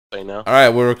Say now.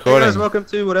 Alright, we're Hey recording. guys, welcome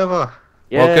to whatever.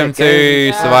 Welcome to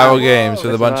game. Survival Yeah, Games whoa,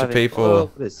 with a bunch of surviving. people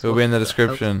Whoa, this- who'll be in the what the hell?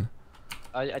 description.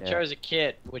 I chose a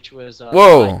kit which was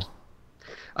Whoa!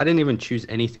 I didn't even choose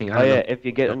anything. I Oh don't yeah, know. if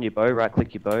you get on your bow, right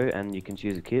click your bow and you can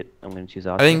choose a kit. I'm gonna choose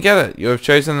I archer. didn't get it. You have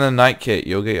chosen the night kit.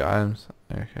 You'll get your items.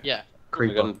 Okay. Yeah.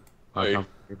 Creeper. Oh.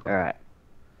 Alright,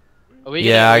 Are we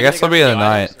Yeah, gonna, I guess I'll be in the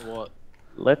night.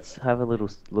 let's have a little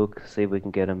look, see if we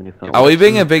can get them. And if not, Are we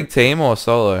being a big team or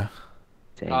solo?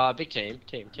 team. Big team.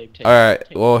 Alright,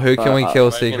 Team. well, who can we kill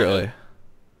Right, secretly?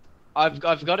 I've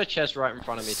got a chest right in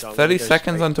front of me. So I'm 30 gonna go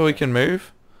seconds straight. until we can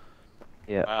move?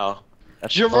 Yeah. Wow.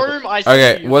 That's Jerome, I see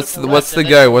Okay, you. what's Look the left,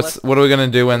 go? left. What are we gonna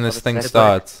do when this thing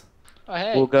starts? Oh,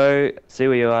 hey. We'll go see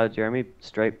where you are, Jeremy.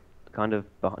 Straight, kind of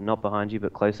not behind you,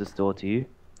 but closest door to you.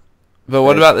 But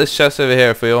what about this chest over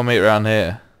here if we all meet around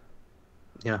here?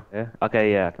 Yeah.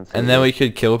 Okay. Yeah, I can see. And then we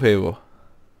could kill people.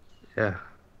 Yeah.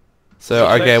 So, So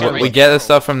okay, Jeremy- we get the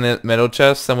stuff from the middle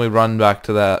chest, then we run back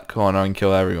to that corner and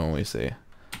kill everyone we see.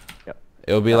 Yep.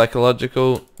 It'll be like a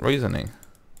logical reasoning.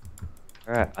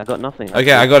 Alright, I got nothing.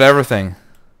 Okay, I got everything.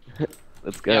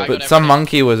 Let's go. Yeah, I But got some everything.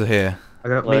 monkey was here. I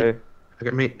got Hello. meat. I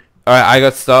got meat. Alright, I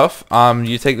got stuff.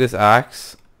 You take this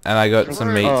axe, and I got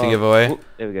some meat to Oh, give away. whoop,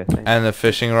 there we go. Thanks. And the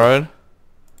fishing rod.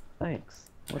 Thanks.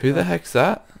 What Who the heck's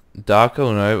that?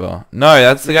 Darko Nova. No,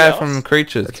 that's the guy Yes. from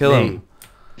Creatures. That's Kill me. him.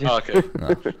 Oh, okay.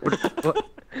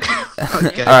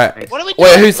 Okay, Alright. thanks. What are we Wait,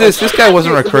 doing? who's this? This guy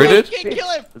wasn't recruited? Kill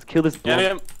him. Let's kill this Get bloke.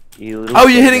 him. You little Oh,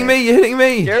 you're shit, hitting man. me! You're hitting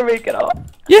me! Jeremy, get off!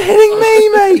 You're hitting me,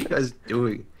 What are you mate! guys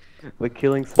doing? We're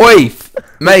killing some. Oi, Those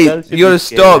mate! should You gotta be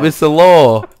stop. scared. It's the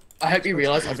law. I hope you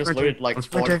realize I've just Sprinter. loaded like I'm 4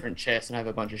 sprinter. different chests and I have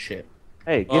a bunch of shit.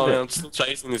 Hey, give Oh, man, it. I'm still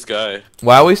chasing this guy.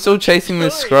 Why are we still chasing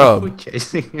this We're scrub?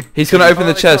 chasing. He's gonna open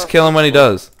the chest. Kill him when he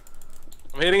does.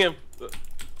 I'm hitting him.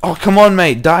 Oh, come on,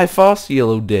 mate. Die fast, you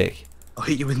little dick. I'll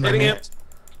hit you with my Hitting him. meat.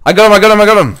 I got him, I got him, I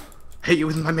got him. Hit you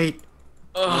with my meat.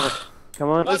 Ugh. Come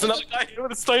on. There's another guy here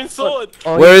with a stone sword.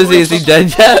 Oh, Where you is he? Is he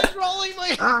dead yet? He's rolling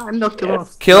me. Ah, I knocked him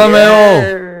off. Kill him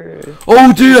Yeah. all.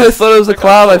 Oh, dude, I thought it was a I got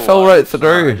cloud. I so fell wide. right I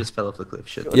through. just fell off the cliff.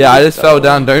 Shit. Yeah, I just fell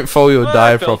down. Don't fall, you'll Ah,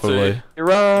 die I fell too. properly.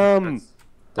 Run!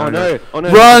 Oh Don't no! Oh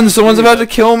no! Run! Someone's about to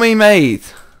kill me,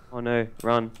 mate. Oh no!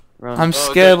 Run! Run! I'm Oh,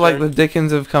 scared good like turn. the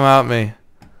Dickens have come at me.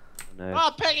 no.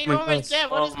 Oh, Peggy, my you're almost God.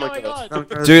 dead. What is Oh my going God.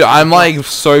 on? Dude, I'm like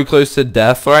so close to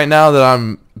death right now that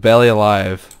I'm barely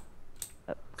alive.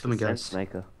 Come on, guys. Sense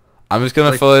maker. I'm just gonna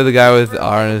Like- follow the guy with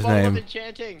R in his Bottle of name.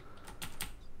 enchanting.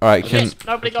 Alright, can Yes,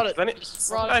 nobody got it. Is that it? Is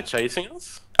that guy chasing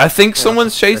us? I think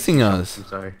someone's chasing us. I'm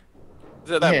sorry.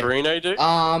 Is it that Yeah. Bruno dude?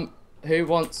 Who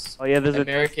wants Oh yeah, there's a.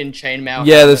 American chainmail?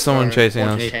 Yeah, helmet there's someone or chasing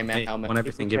orange us. Chainmail Hey, helmet. want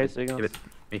everything? Give it. Chasing Give us.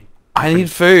 it. I need No,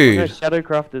 food. Shadow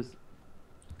Crafters.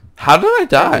 How did I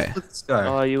die? Let's go.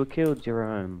 Oh, you were killed,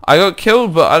 Jerome. I got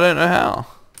killed, but I don't know how.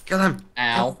 Kill him.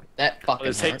 Ow, that Oh, fucking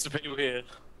there's hurt. heaps of people here.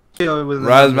 Kill him with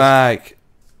Razmak,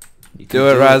 You can do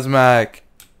it, Razmak.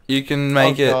 You can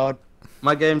make Oh it. god,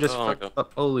 My game just Oh my fucked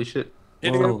up. Holy shit.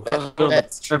 Hitting him.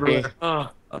 that's trippy. Everywhere. Oh,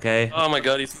 Okay, oh my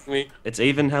god, he's hitting me. it's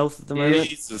even health at the moment.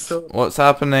 Jesus. What's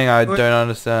happening? I don't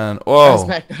understand. Whoa!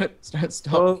 Don't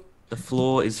stop. Oh, the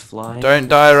floor is flying. Don't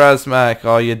die, Razmak.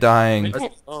 Oh, you're dying.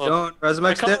 Oh, Don't.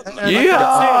 Razmak's I dead. can't-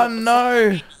 Yeah,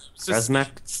 no. it's just Razmak.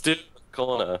 still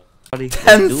corner.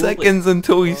 10 seconds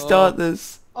until we start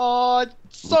this. Oh,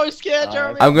 so scared,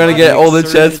 Jeremy. I'm gonna get all the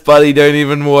chests, buddy. Don't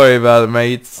even worry about it,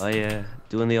 mates. Oh yeah,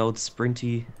 doing the old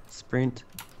sprinty sprint.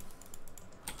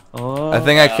 Oh. I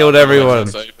think I killed everyone.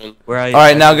 It's open. Where are you?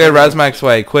 Alright, now go Razmak's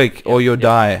way, quick, or you'll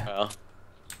die. Wow.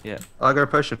 Oh, I got a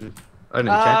potion. I didn't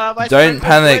My Don't sprinter's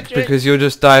panic, glitching. because you'll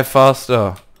just die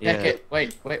faster. Yeah. Heck it.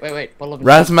 Wait. Bottle of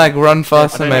Razmak, run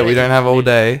faster, I don't mate. know We don't have all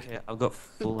day. Okay, I've got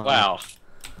full. Wow.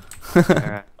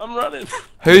 Alright. I'm running.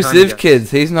 Who's Time to Ziv go.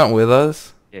 Kids? He's not with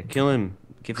us. Yeah, kill him.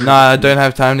 Give him Nah, I don't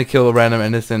have time to kill random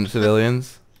innocent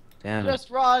civilians. Damn it. Just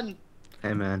run.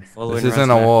 Hey man. Following This isn't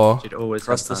a Razmak. war. Should always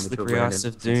Across have the time to slippery kill ice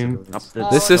of random doom. Up civilians.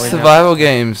 the. This is going survival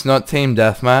games, not team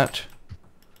deathmatch.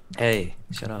 Hey,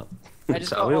 shut up. I just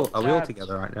So got are we all all tabs.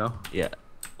 together right now? Yeah.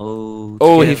 Oh.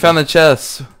 Oh, he together. found the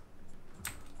chest.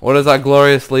 What has our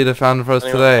glorious leader found for us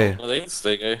today? One of these,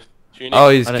 there you go. Tunic. Oh,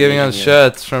 he's I don't giving need us any of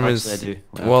shirts from Actually, his I do.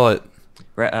 Wow. wallet.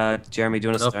 Jeremy, do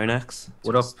you want a What up? stone axe?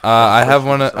 What up? I have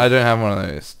one. I don't have one of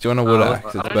those. Do you want a wood Oh, axe? I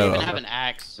It's I don't even better. have an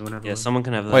axe. Anyone have Yeah, one? someone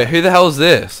can have that. Wait, who the hell is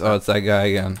this? Oh, it's that guy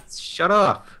again. Shut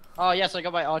up. Oh yes, I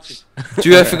got my archers.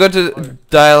 Dude, I forgot to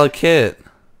dial a kit.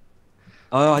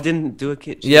 Oh, I didn't do a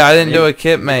kit. Yeah, I didn't do a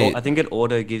kit, mate. I think it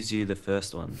auto gives you the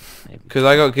first one. Maybe. Because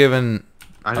I got given...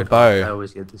 I A don't- bow. I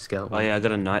always get the skeleton. Oh yeah, I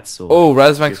got a knight sword. Oh,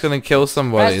 Razmak's gonna kill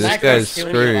somebody. This Razmak, guy's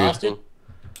killing you screwed. bastard.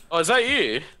 Oh, is that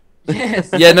you? Yes.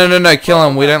 Yeah, no, kill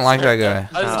him. We don't like that guy.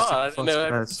 I didn't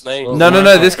know his name.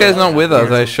 No, this guy's not with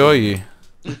us, I assure you.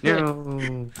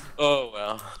 No. Oh,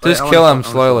 wow. Just I kill wanna- him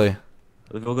slowly.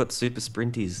 We've all got super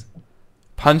sprinties.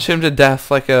 Punch him to death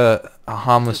like a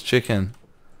harmless chicken.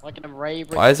 Like an array.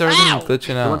 Why is everything Ow!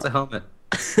 glitching Who wants a out? helmet?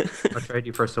 I'll trade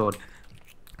you for a sword.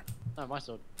 No, my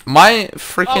sword. My Oh,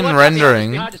 freaking look,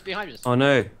 rendering. Behind us, behind us. Oh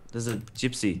no, there's a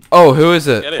gypsy. Oh, who is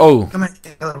it? Get him. Oh, Come on,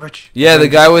 hello, Rich. yeah, the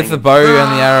guy with the bow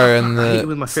and the arrow and I hate you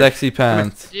with my the fist. sexy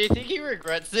pants. Do you think he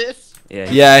regrets this? Yeah,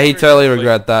 Yeah, he totally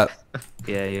regret that.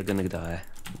 yeah, you're gonna die.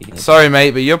 Sorry,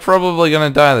 mate, but you're probably gonna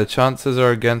die. The chances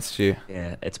are against you.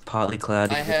 Yeah, it's partly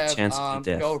cloudy I with a have chance of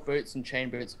death. gold boots and chain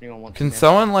boots. If anyone wants. Can them.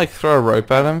 someone like throw a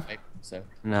rope at him? So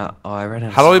No, oh, I ran out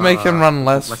of How do we stuff. make him run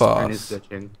less My sprint is fast?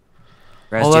 glitching.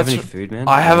 Raz, Oh, do you have that's any food, man?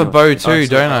 I have a No. bow too, Oh, don't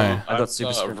sorry. I? I got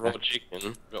super a sprint raw back.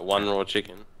 chicken. Got one raw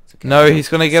chicken. It's okay. No, he's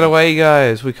gonna get away,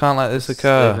 guys. We can't let this Just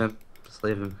leave occur. him. Just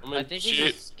leave him. I'm I gonna think he's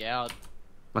shoot. a scout.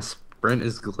 My sprint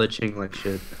is glitching like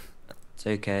shit. It's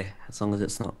okay, as long as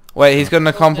it's not. Wait, he's got an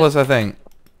accomplice, I think.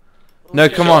 No,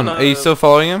 come on. Are you still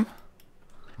following him?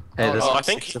 Hey, Oh, there's Oh, I like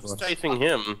think 6 of he's us. chasing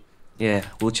him. Yeah,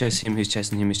 we'll chase him. Who's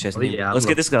chasing him? Who's chasing Oh, him? yeah, Let's I'm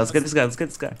get this guy. Let's get this guy. Let's get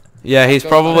this guy. Yeah, he's Go,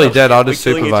 probably go. dead. I'll We're just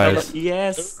killing each other. supervise.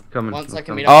 Yes. Coming. once I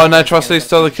can meet coming. up Oh, with no, you, trust I'm me, gonna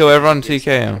still to finish kill everyone, this TK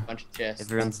him. a bunch of chests.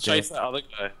 Everyone's Chase dead. that other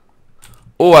guy.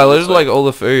 Oh, I looted like all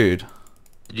the food.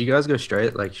 Did you guys go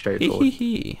straight, like straight Hee forward? hee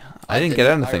hee. I didn't get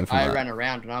anything from I that. ran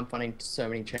around and I'm finding so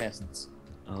many chests.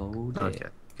 Oh, dear. Okay,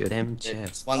 good. Them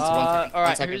chests. Once Alright,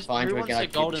 I can who find you wants again, I a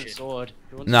can golden keep shit. sword?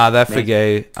 Who wants Nah, they're Me. for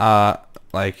gay,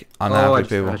 like, Oh, I unhappy just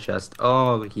people. found a chest.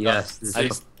 Oh, yes. This is I He's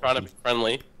just- trying to be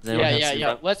friendly. Does anyone Yeah, have yeah,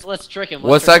 some- yeah. Let's trick him.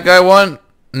 What's that guy want?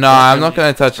 No, I'm not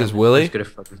gonna touch his willy.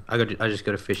 I just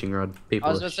got a fishing rod. People.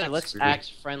 I was are gonna say, let's screwed.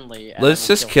 act friendly. and Let's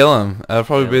we'll just kill him. That'll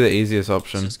probably be the easiest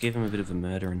option. Just give him a bit of a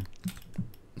murdering.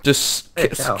 Just Hey,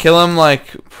 cow. kill him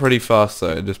like pretty fast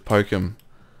though. Just poke him.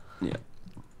 Yeah.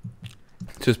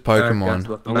 Just Alright, Pokemon. guys,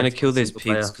 welcome I'm back gonna to kill the these single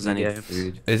pigs player because I need games.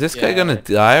 food. Is this guy Yeah. gonna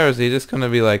die or is he just gonna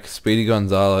be like Speedy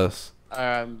Gonzales?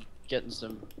 I'm getting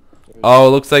some. food. Oh,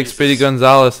 it looks like Jesus. Speedy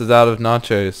Gonzales is out of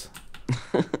nachos.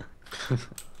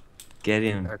 Get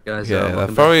him. Alright, guys, Yeah, welcome that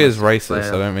back probably to is the single racist. I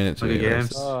player don't mean it to be Hunger Games.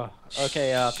 racist. Oh,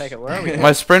 okay, Peck it. Where are we?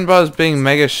 My sprint bar is being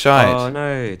mega Oh shite.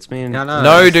 no, it's me and No,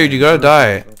 No, dude, you gotta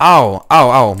die. Ow, ow,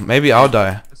 ow. Maybe I'll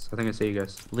die. I think I see you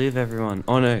guys. Live everyone.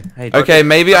 Oh no, hey. Okay,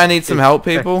 maybe I need some help,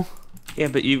 people. Yeah,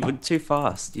 but you were too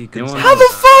fast. You could. You want- How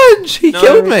the fudge? He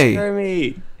killed me. Show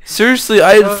me. Seriously,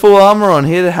 I had full armor on.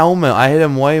 He had a helmet. I hit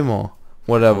him way more.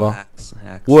 Whatever. Hacks.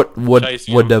 What? Chase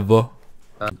him. Whatever.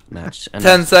 Match.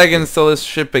 10 seconds till this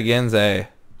shit begins, eh?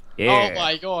 Yeah. Oh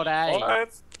my god, eh? What?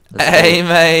 Let's Hey, go.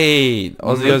 mate.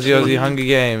 Aussie Hunger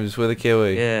Games with a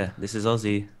Kiwi. Yeah, this is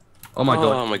Aussie. Oh my god.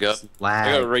 Oh my god. I Lag.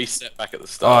 gotta reset back at the Oh,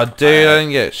 start. dude, I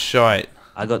didn't get shite.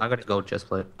 I got. I got a gold chest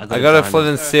plate. I got a diamond. flint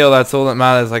and steel. That's all that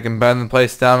matters. I can burn the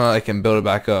place down and I can build it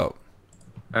back up.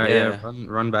 Alright, Yeah. yeah,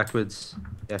 run backwards.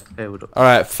 Yeah, okay, we'll do.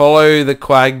 Alright, follow the Guys,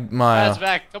 quagmire.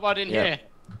 back. Come on in Yeah. here.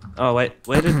 Oh wait,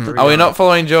 where did? Are we not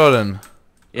following Jordan?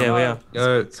 Yeah, we are.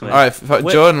 Go. Alright,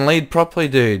 Wait. Jordan, lead properly,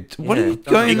 dude. What are Yeah, you don't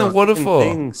going in the do water fucking for?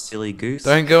 thing, silly goose.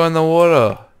 Don't go in the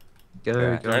water. Go. Is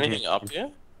Is Go. there anything up here?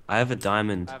 I have a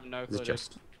diamond. I have no There's clue.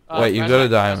 just. Wait, you've Raz got a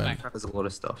back, Raz diamond. back. There's a lot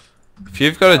of stuff. If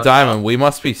you've got a Oh, diamond, we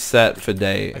must be set for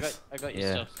days. I got your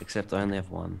Yeah, stuff. except I only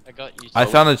have one. I got you. I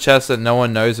stuff. found a chest that no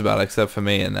one knows about except for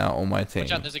me and now all my team.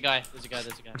 Watch out, there's a guy. There's a guy.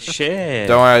 There's a guy. Share.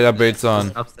 Don't worry, I got boots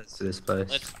on. Upstairs to this place.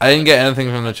 Let's- I didn't get anything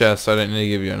from the chest, so I don't need to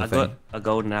give you I anything. got a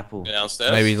golden apple. Go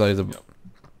downstairs. Maybe loads of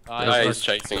Guy is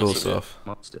chasing cool us a bit. stuff.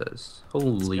 Upstairs.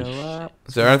 Holy Go shit. up.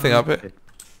 Is there anything up here?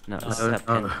 No, No, this is that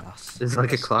no. penthouse. There's like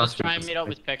a Let's classroom. try and meet up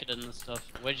with Peckerton and stuff.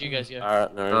 Where'd you guys go?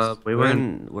 Alright, no worries. We were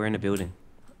in. We're in a building.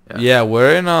 Yeah,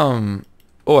 we're in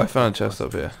Oh, I found a chest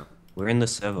up here. We're in the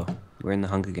server. We're in the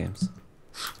Hunger Games.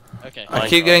 Okay. I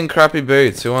keep getting crappy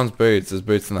boots. Who wants boots? There's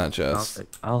boots in that chest.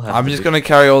 I'll have. I'm the just boot. gonna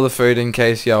carry all the food in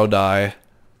case y'all die.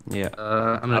 Yeah.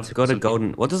 I'm gonna I've take got a some-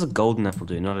 golden. What does a golden apple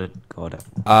do? Not a god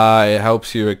apple. It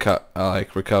helps you recover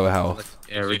health.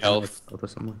 Yeah, Gives you regenerate health. health or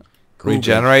something. Cool,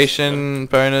 Regeneration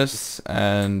bonus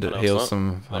and What else heal not?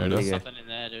 some There it hunger. is. Yeah. Something in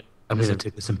there, dude. I'm gonna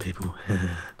take some people.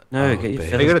 No, Oh, get your baby.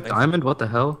 I feathers got a back. diamond. What the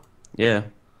hell? Yeah,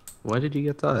 Why did you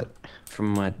get that? from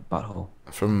my butthole.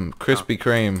 From Krispy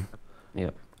Kreme.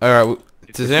 Yep. Alright,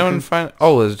 does anyone find...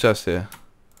 Oh, there's a chest here.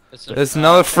 There's There's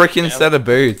another freaking set of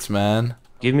boots, man.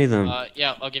 Give me them.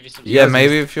 Yeah, I'll give you some. Yeah, guys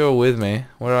maybe if you're with me.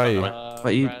 Where are you?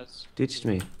 But you- Raz. Ditched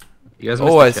me. You guys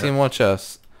Oh, I missed the see chat. more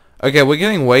chests. Okay, we're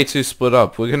getting way too split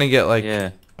up. We're gonna get like... Yeah.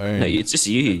 owned. No, it's just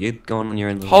you. You're going on your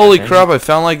own. little Holy campaign. crap, I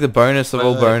found like the bonus of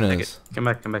all Wait, bonus. Come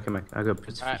back, come back, come back. I got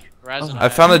boots. Alright, Raz and I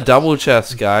found a have- double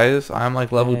chest, guys. I'm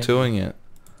like level Yeah. 2ing it.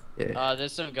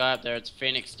 There's some guy up there. It's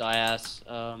Phoenix Dias.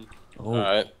 Oh,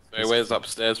 Alright, so where's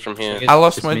upstairs from here? I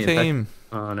lost Just my me and Beck. team.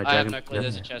 Oh no, I have Dragon. no clue.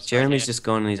 There's a chest. Jeremy's right just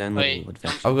gone on his own Wait, little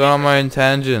adventure. I've gone on my own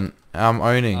tangent. I'm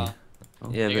owning. Oh. Yeah,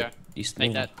 There you but go. you Take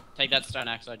still. that. Take that stone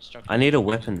axe. I just dropped. I need a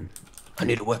weapon. I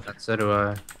need a weapon. So do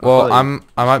I. Well,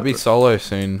 I might be solo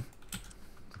soon.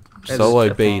 There's Solo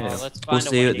definitely- beats. Let's We'll find a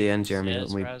see you way at the to end, get Jeremy,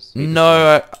 upstairs, when we- Raz.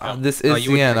 No, this Oh, is you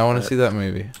the would end. I make want to that. see that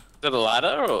movie. Is it a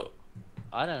ladder or?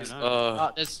 I don't know.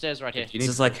 Uh, There's stairs right here. You This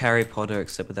is like Harry Potter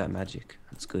except without magic.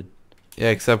 That's good. Yeah,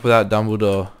 except without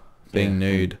Dumbledore being Yeah.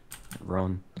 nude.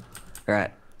 Ron.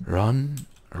 Right. Run.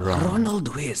 Ronald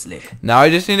Weasley. Now I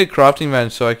just need a crafting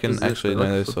bench so I can Is it actually like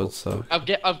know those football? sorts of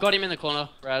stuff. I've got him in the corner,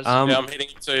 Raz. yeah, I'm hitting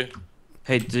it too.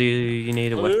 Hey, do you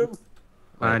need a weapon?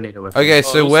 I need a weapon. Okay, Oh,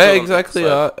 so it's where still on the exactly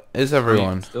side. is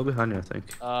everyone? Still behind you, I think.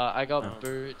 I got Oh.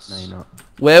 boots. No, you're not.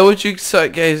 Where would you say,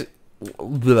 guys?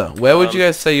 Where would you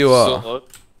guys say you are? Sword.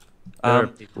 There are Um,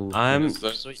 people. I'm.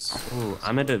 Sweet. Oh,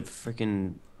 I'm at a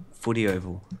freaking footy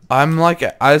oval. I'm like,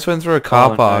 I just went through a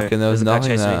car Oh, park no. and there was There's a guy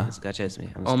nothing chasing me. there. There's a guy chasing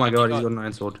me. I'm Oh my Have you god, he's got got an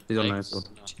iron sword. He's got an iron legs? sword.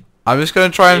 I'm just gonna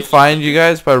try and find you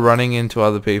guys by running into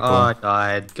other people. Oh, I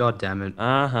died. God damn it.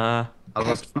 Uh-huh. I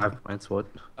lost 5 points. What?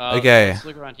 Okay. Let's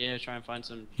look around here, try and find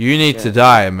some. You need to Yeah.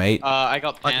 die, mate. I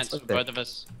got I can pants for sleep there. both of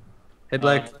us. Head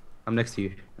leg. I'm next to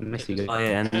you. I'm next to you Oh guys.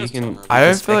 yeah, and you can. I you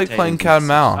don't can feel like spectate playing and cat and see-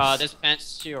 mouse. There's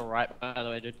pants to your right, by the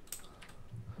way, dude.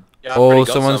 Yeah, I've Oh, already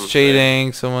got someone's some,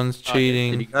 cheating. Someone's Okay. Did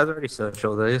you cheating. guys already search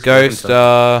all these?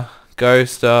 Ghoster.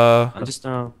 Ghoster. I'm just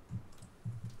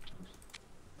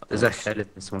There's a head in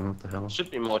this one. What the hell? There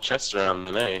should be more chests around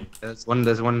than me. There's one.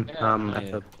 There's one. Yeah. At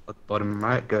Yeah. the bottom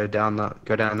right. Go down there.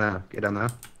 Go down there. Go down there.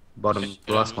 Bottom. Just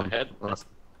The get last on my one. head. Last.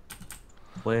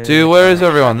 Dude, where is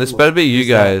everyone? This better be you Who's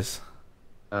that? guys.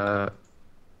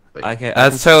 Wait. Okay, I can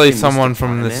That's totally see Mr. someone from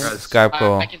Fireman. this Skype I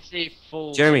call. can see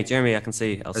full. Jeremy, I can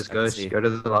see. Let's I go. can see. Go to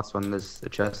the last one. There's a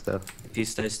chest there. If you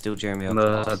stay still, Jeremy, I'll On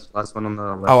the pass. last one on the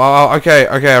left. Oh, okay.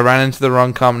 I ran into the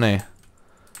wrong company.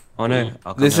 Oh no,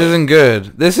 I'll come This help. isn't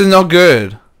good. This is not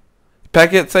good.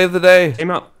 Packet, save the day. Team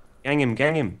up! Gang him,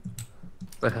 gang him!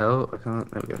 What the hell? I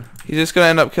can't. There we go. He's just gonna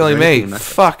end up killing there me. anything left?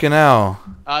 Fucking hell.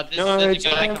 There's No, a guy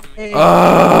Jeremy. coming.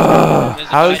 Ah, There's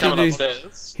a how guy did Coming you do?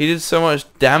 upstairs. He did so much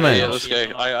Yeah, damage. let's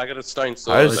go. I got a stone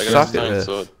sword. I I, just got suck a at stone this.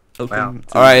 sword. Welcome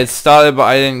to- Alright, it started, but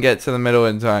I didn't get to the middle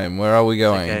in time. Where are we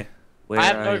going? Okay. Where I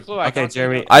have are no you? clue, I Okay, can't see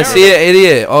Jeremy. it. I see an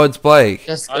idiot. Oh, it's Blake.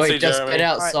 Just I see wait, just Jeremy. get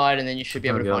outside and then you should be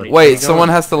able to Oh, find God. it. Wait, going? someone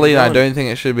has to Where lead. you I going? don't think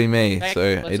it should be me, Hey, so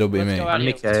let's- it'll be let's me. go out I'm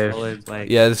here. Nico. Follow Blake.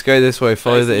 Yeah, let's go this way.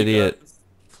 Follow the Chasing you idiot. guys.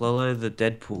 Follow the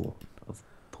Deadpool of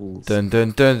pools. Dun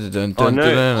dun dun dun Oh dun no!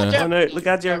 dun dun. Oh no! Look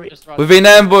out, Jeremy! Just right We've been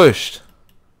ambushed,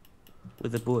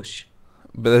 With a bush.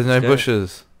 but there's no Let's go.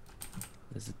 bushes.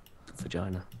 There's a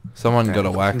vagina. Someone got a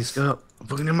Let's wax. go. I'm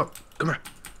fucking him up. Come here.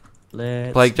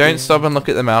 Let's Blake, don't go. stop and look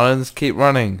at the mountains. Keep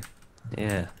running,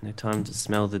 Yeah, no time to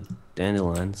smell the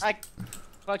dandelions. I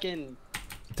fucking.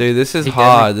 dude. This is Hey, Gary.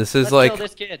 hard. This is Let's like kill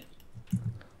this kid.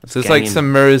 this is like Game.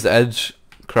 some Mirror's Edge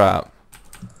crap.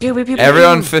 Yeah, we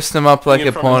Everyone fist him up like Bring a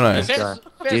it from porno. his Fist- guy. fist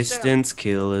down. Distance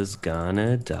killer's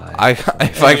gonna die.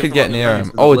 If I could get near him.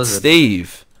 From the Oh, it's blizzard.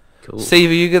 Steve. Cool. Steve,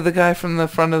 are you the guy from the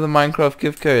front of the Minecraft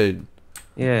gift code?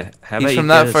 Yeah, how about He's you from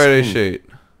get that a photo skin, shoot.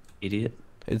 Idiot.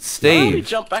 It's Why don't we Steve.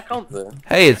 jump back on there?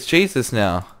 Hey, it's Jesus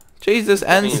now. Jesus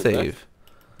and Yeah. Steve.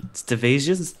 It's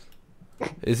Devasius?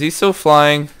 Is he still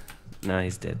flying? No,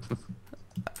 he's dead.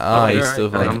 Ah, Alright, he's alright, still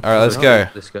flying. I'm- Alright, let's go.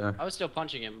 Let's go. I was still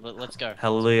punching him, but let's go.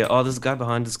 Hallelujah. Oh, there's a guy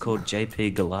behind us called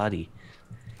JP Galati.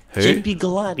 Who? JP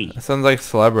Galati. That sounds like a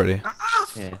celebrity.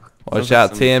 Yeah. Watch Sounds out,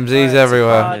 like some- TMZ's Alright,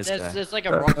 everywhere. Nice guy. There's like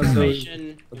a rock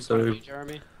formation in front of you,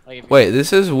 Jeremy. Like if you- Wait,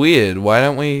 this is weird. Why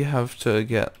don't we have to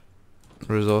get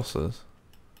resources?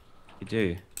 You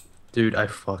do. Dude, I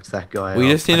fucked that guy We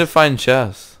up. just need to find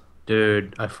chests.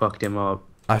 Dude, I fucked him up.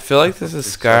 I feel like this is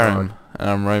It's so Skyrim, hard. and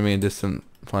I'm roaming a distant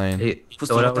plane. He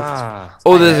thought I was- Fusata.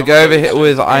 Oh, there's a guy over here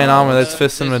with iron armor. Let's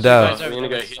fist him to There's two death. guys We're gonna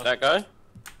go hit that guy.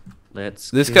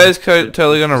 Let's This go. guy's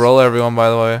totally gonna roll everyone, by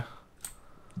the way.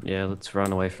 Yeah, let's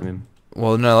run away from him.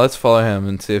 Well, no, let's follow him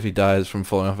and see if he dies from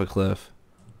falling off a cliff.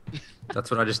 That's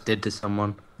what I just did to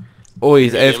someone. Oh,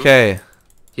 he's Hit him. AFK.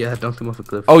 Yeah, I dunked him off a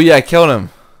cliff. Oh yeah, I killed him.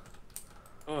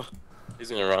 He's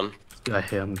gonna run. This guy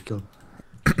here, I'm gonna kill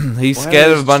him. He's Why scared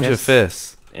are of a his bunch of chests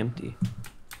fists. Empty.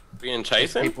 We gonna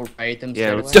chase him? People raid them.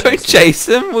 Yeah, straight let's away. Don't chase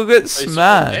him. We'll get still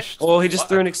smashed. Oh, he just What?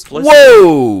 threw an explosive.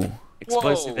 Whoa!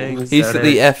 Explosive Whoa. eggs. He's that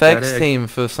the it? FX That it? team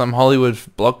for some Hollywood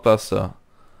blockbuster.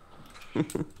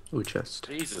 Ooh, chest.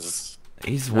 Jesus.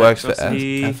 He works for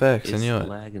Electricity FX. I is knew it.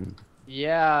 lagging.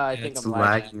 Yeah, I think It's I'm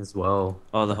lagging as well.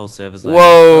 Oh, the whole server's lagging.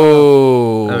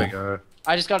 There we Whoa! go.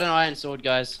 I just got an iron sword,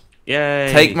 guys.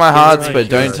 Yay! Take my Give it hearts, to but me.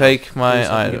 don't take my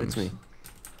Give it to me. items.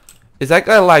 Is that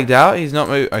guy lagged out? He's not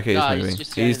moving. Okay, No, he's moving.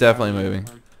 just He's standing there. definitely moving.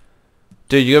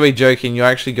 Dude, you gotta be joking. You're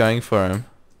actually going for him.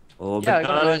 Or Yeah, I got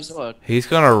my own bananas. sword. He's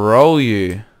gonna roll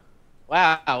you.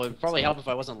 Wow, it would probably help if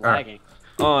I wasn't Alright. lagging.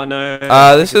 Oh no.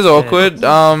 This is awkward.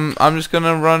 I'm just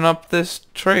gonna run up this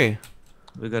tree.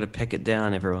 We gotta peck it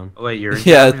down, everyone. Oh, wait, you're in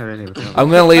Yeah, town? I didn't even know. I'm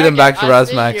gonna lead him back to I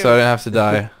see Razmak you. so I don't have to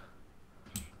die.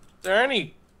 Is there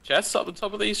any chests up the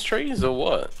top of these trees or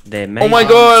what? They're Oh my made-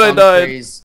 god, I Some died. trees